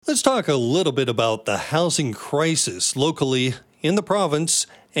Let's talk a little bit about the housing crisis locally in the province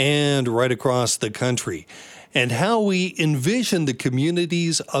and right across the country, and how we envision the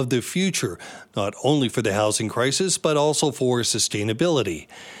communities of the future, not only for the housing crisis, but also for sustainability.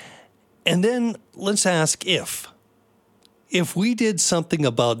 And then let's ask if we did something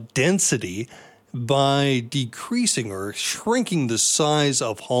about density by decreasing or shrinking the size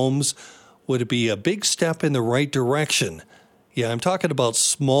of homes, would it be a big step in the right direction? Yeah, I'm talking about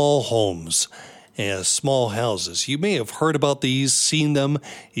small homes and small houses. You may have heard about these, seen them,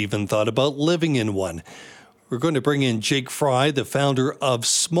 even thought about living in one. We're going to bring in Jake Fry, the founder of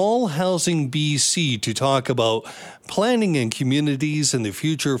Small Housing BC, to talk about planning in communities in the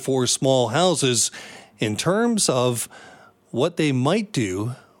future for small houses in terms of what they might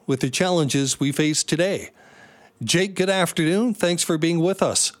do with the challenges we face today. Jake, good afternoon. Thanks for being with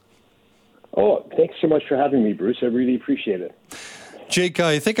us. Oh, thanks so much for having me, Bruce. I really appreciate it. Jake,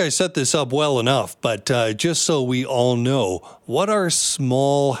 I think I set this up well enough, but just so we all know, what are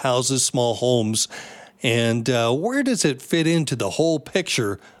small houses, small homes, and where does it fit into the whole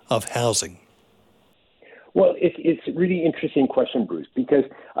picture of housing? Well, it's a really interesting question, Bruce, because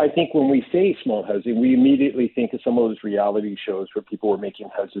I think when we say small housing, we immediately think of some of those reality shows where people were making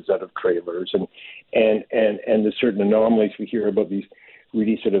houses out of trailers and the certain anomalies we hear about, these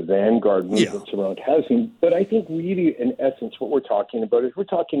really sort of vanguard movements around housing. But I think really, in essence, what we're talking about is we're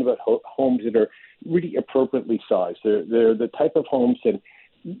talking about homes that are really appropriately sized. They're the type of homes that,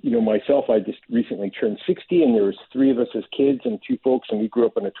 myself, I just recently turned 60, and there was 3 of us as kids and 2 folks, and we grew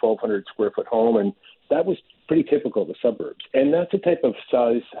up in a 1,200 square foot home, and that was pretty typical of the suburbs. And that's the type of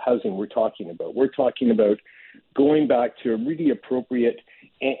size housing we're talking about. We're talking about going back to a really appropriate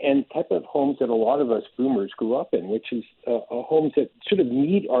and type of homes that a lot of us boomers grew up in, which is homes that sort of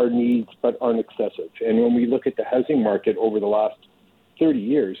meet our needs but aren't excessive. And when we look at the housing market over the last 30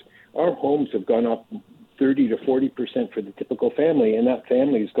 years, our homes have gone up 30 to 40% for the typical family, and that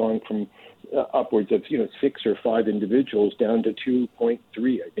family has gone from upwards of 6 or 5 individuals down to 2.3,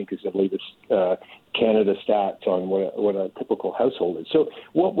 I think, is the latest Canada stats on what a typical household is. So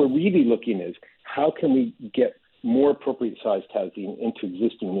what we're really looking is how can we get more appropriate sized housing into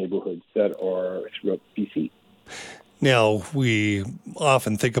existing neighborhoods that are throughout BC. Now, we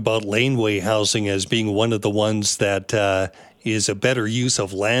often think about laneway housing as being one of the ones that is a better use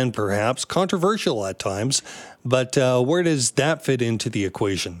of land, perhaps, controversial at times, but where does that fit into the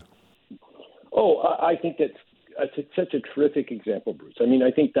equation? Oh, I think that's such a terrific example, Bruce. I mean, I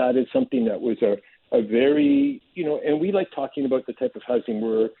think that is something that was a very, and we like talking about the type of housing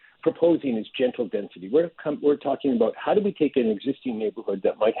we're proposing is gentle density. We're talking about how do we take an existing neighborhood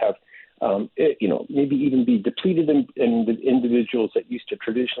that might have, maybe even be depleted in the individuals that used to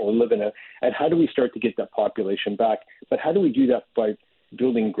traditionally live in it, and how do we start to get that population back? But how do we do that by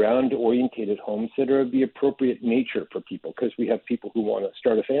building ground-orientated homes that are of the appropriate nature for people? Because we have people who want to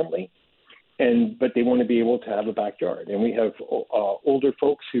start a family, but they want to be able to have a backyard. And we have older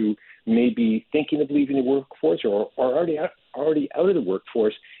folks who may be thinking of leaving the workforce or are already out of the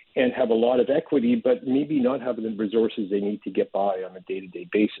workforce and have a lot of equity, but maybe not having the resources they need to get by on a day-to-day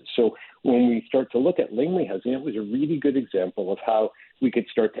basis. So when we start to look at laneway housing, it was a really good example of how we could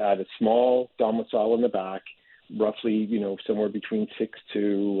start to add a small domicile in the back, roughly, somewhere between 600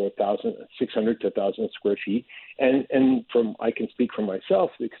 to 1,000 square feet. And I can speak for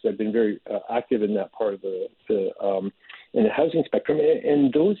myself because I've been very active in that part of in the housing spectrum.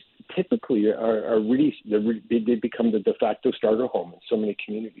 And those typically are really, they become the de facto starter home in so many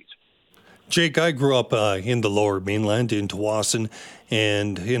communities. Jake, I grew up in the Lower Mainland in Tsawwassen,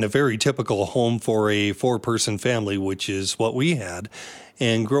 and in a very typical home for a 4-person family, which is what we had.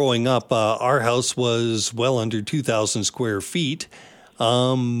 And growing up, our house was well under 2,000 square feet.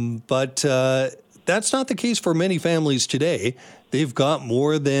 But that's not the case for many families today. They've got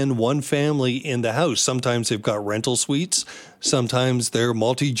more than one family in the house. Sometimes they've got rental suites. Sometimes they're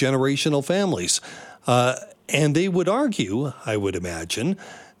multi-generational families. And they would argue, I would imagine,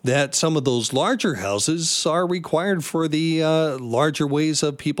 that some of those larger houses are required for the larger ways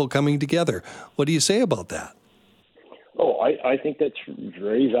of people coming together. What do you say about that? Oh, I think that's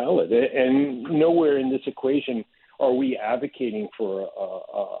very valid. And nowhere in this equation are we advocating for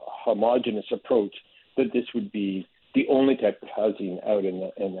a homogenous approach that this would be the only type of housing out in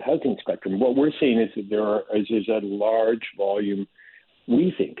the housing spectrum. What we're saying is that there's a large volume,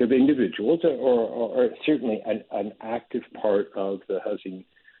 we think, of individuals or certainly an active part of the housing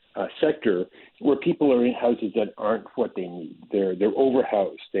sector where people are in houses that aren't what they need. They're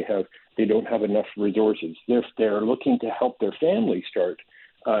overhoused. They don't have enough resources. They're looking to help their family start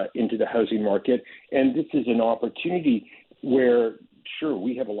into the housing market, and this is an opportunity where sure,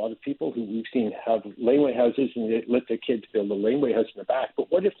 we have a lot of people who we've seen have laneway houses and they let their kids build a laneway house in the back.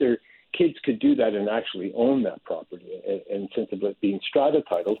 But what if their kids could do that and actually own that property, and instead of it being strata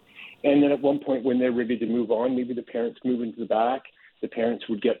titled? And then at one point when they're ready to move on, maybe the parents move into the back, the parents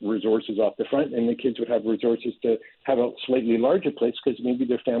would get resources off the front, and the kids would have resources to have a slightly larger place because maybe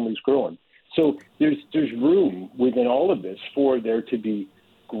their family's growing. So there's room within all of this for there to be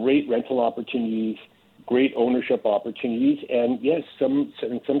great rental opportunities, great ownership opportunities, and yes,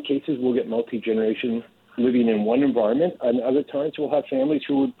 in some cases we'll get multi-generation living in one environment, and other times we'll have families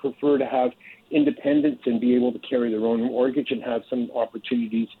who would prefer to have independence and be able to carry their own mortgage and have some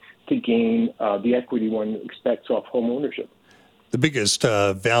opportunities to gain the equity one expects off home ownership. The biggest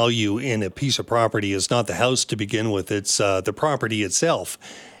value in a piece of property is not the house to begin with, it's the property itself.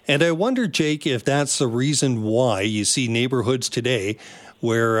 And I wonder, Jake, if that's the reason why you see neighborhoods today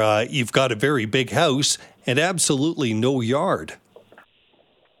where you've got a very big house and absolutely no yard.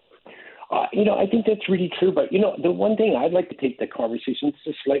 I think that's really true. But, the one thing I'd like to take the conversation to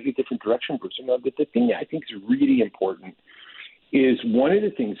a slightly different direction, Bruce. The thing I think is really important is one of the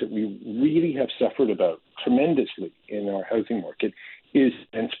things that we really have suffered about tremendously in our housing market is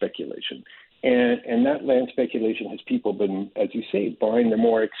land speculation. And that land speculation has people been, as you say, buying the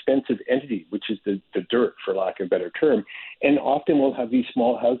more expensive entity, which is the dirt, for lack of a better term. And often we'll have these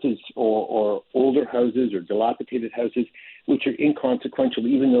small houses or older houses or dilapidated houses, which are inconsequential,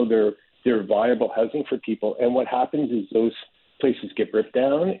 even though they're viable housing for people. And what happens is those places get ripped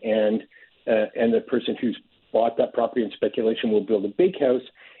down, and the person who's bought that property in speculation will build a big house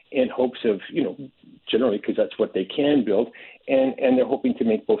in hopes of, generally because that's what they can build, and they're hoping to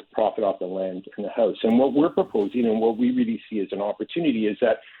make both profit off the land and the house. And what we're proposing and what we really see as an opportunity is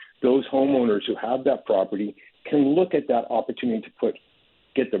that those homeowners who have that property can look at that opportunity to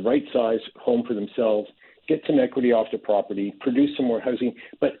get the right size home for themselves, get some equity off the property, produce some more housing.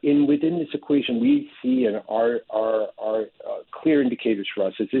 But within this equation, we see and our clear indicators for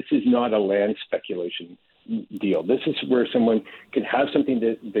us is this is not a land speculation deal. This is where someone can have something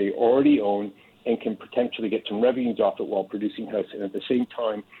that they already own and can potentially get some revenues off it while producing house, and at the same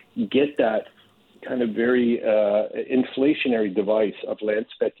time get that kind of very inflationary device of land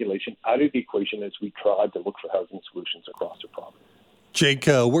speculation out of the equation as we try to look for housing solutions across the province. Jake,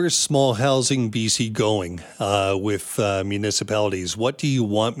 where's Small Housing BC going with municipalities? What do you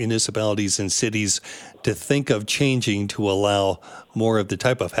want municipalities and cities to think of changing to allow more of the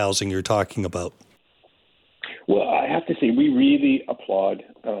type of housing you're talking about? Well, I have to say we really applaud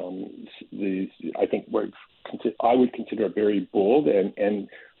I think I would consider a very bold and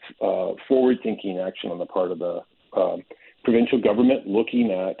forward-thinking action on the part of the provincial government,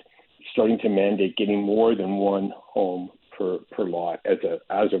 looking at starting to mandate getting more than one home per lot as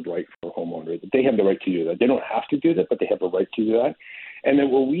of right for a homeowner. They have the right to do that. They don't have to do that, but they have a right to do that. And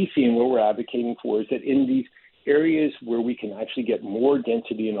then what we see and what we're advocating for is that in these areas where we can actually get more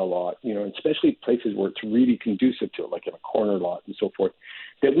density in a lot, especially places where it's really conducive to it, like in a corner lot and so forth,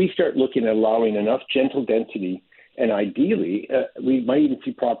 that we start looking at allowing enough gentle density. And ideally, we might even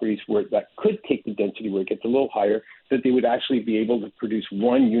see properties where that could take the density where it gets a little higher, that they would actually be able to produce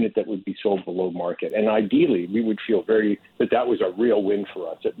one unit that would be sold below market. And ideally, we would feel that was a real win for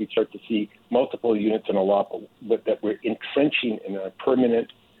us, that we'd start to see multiple units in a lot, but that we're entrenching in a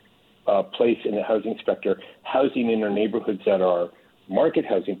permanent place in the housing spectrum, housing in our neighborhoods that are market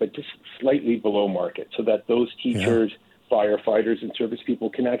housing, but just slightly below market, so that those teachers, firefighters, and service people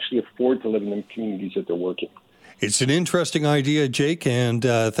can actually afford to live in the communities that they're working. It's an interesting idea, Jake, and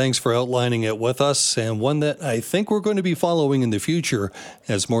thanks for outlining it with us, and one that I think we're going to be following in the future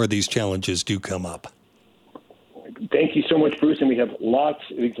as more of these challenges do come up. Thank you so much, Bruce, and we have lots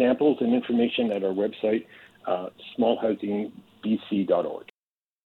of examples and information at our website, smallhousingbc.org.